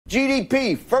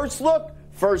GDP, first look,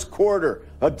 first quarter,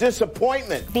 a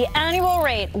disappointment. The annual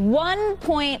rate,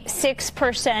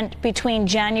 1.6% between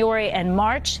January and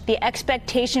March. The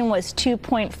expectation was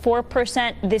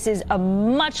 2.4%. This is a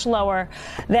much lower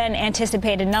than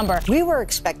anticipated number. We were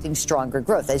expecting stronger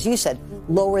growth. As you said,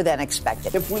 lower than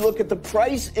expected. If we look at the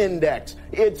price index,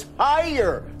 it's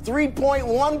higher,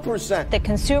 3.1%. The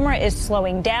consumer is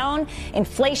slowing down.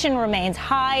 Inflation remains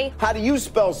high. How do you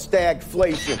spell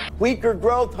stagflation? Weaker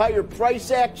growth, higher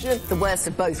price action? The worst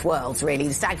of both worlds, really.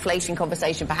 The stagflation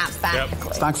conversation perhaps back. Yep.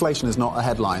 Stagflation is not a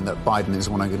headline that Biden is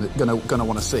going to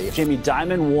want to see. Jamie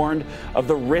Dimon warned of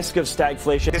the risk of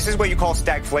stagflation. This is what you call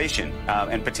stagflation,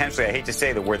 and potentially, I hate to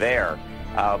say that we're there,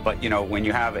 but, you know, when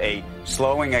you have a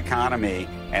slowing economy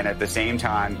and at the same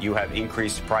time you have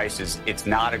increased prices, it's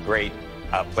not a great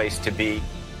place to be.